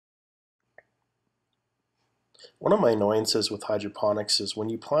One of my annoyances with hydroponics is when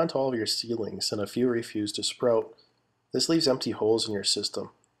you plant all of your seedlings and a few refuse to sprout, this leaves empty holes in your system.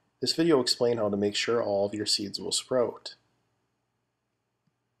 This video will explain how to make sure all of your seeds will sprout.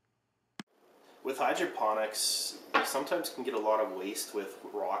 With hydroponics, you sometimes can get a lot of waste with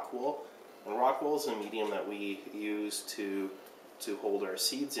rock wool, and rock wool is a medium that we use to hold our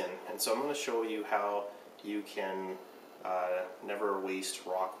seeds in. And so I'm going to show you how you can never waste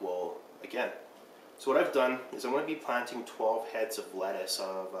rock wool again. So what I've done is I'm going to be planting 12 heads of lettuce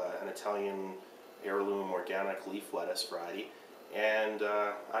of an Italian heirloom organic leaf lettuce variety, and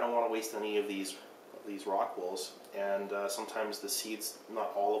I don't want to waste any of these rock wools, and sometimes the seeds,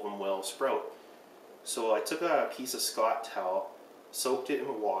 not all of them will sprout. So I took a piece of Scott towel, soaked it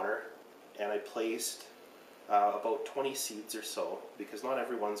in water, and I placed about 20 seeds or so, because not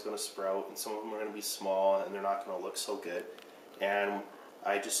everyone's going to sprout, and some of them are going to be small and they're not going to look so good. And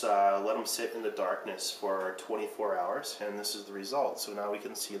I just let them sit in the darkness for 24 hours, and this is the result. So now we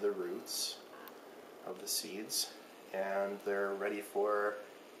can see the roots of the seeds, and they're ready for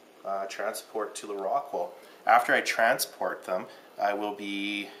transport to the rock wool. After I transport them, I will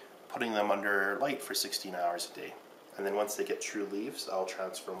be putting them under light for 16 hours a day. And then once they get true leaves, I'll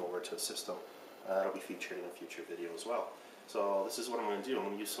transfer them over to a system. That'll be featured in a future video as well. So this is what I'm going to do. I'm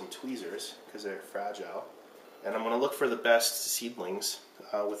going to use some tweezers because they're fragile. And I'm going to look for the best seedlings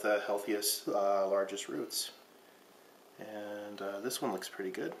with the healthiest, largest roots. And this one looks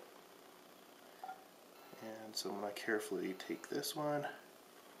pretty good. And so I'm going to carefully take this one,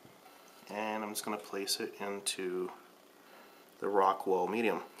 and I'm just going to place it into the rock wool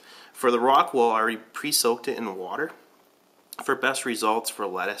medium. For the rock wool, I already pre-soaked it in water. For best results for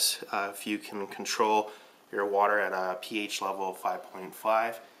lettuce, if you can control your water at a pH level of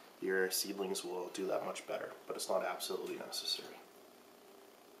 5.5, your seedlings will do that much better, but it's not absolutely necessary.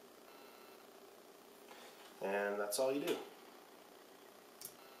 And that's all you do.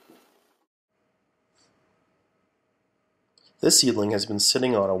 This seedling has been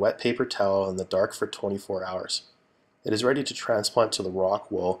sitting on a wet paper towel in the dark for 24 hours. It is ready to transplant to the rock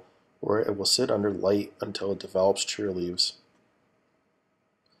wool, where it will sit under light until it develops true leaves.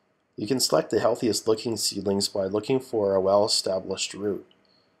 You can select the healthiest looking seedlings by looking for a well-established root.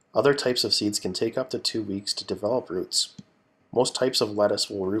 Other types of seeds can take up to 2 weeks to develop roots. Most types of lettuce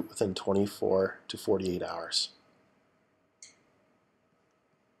will root within 24 to 48 hours.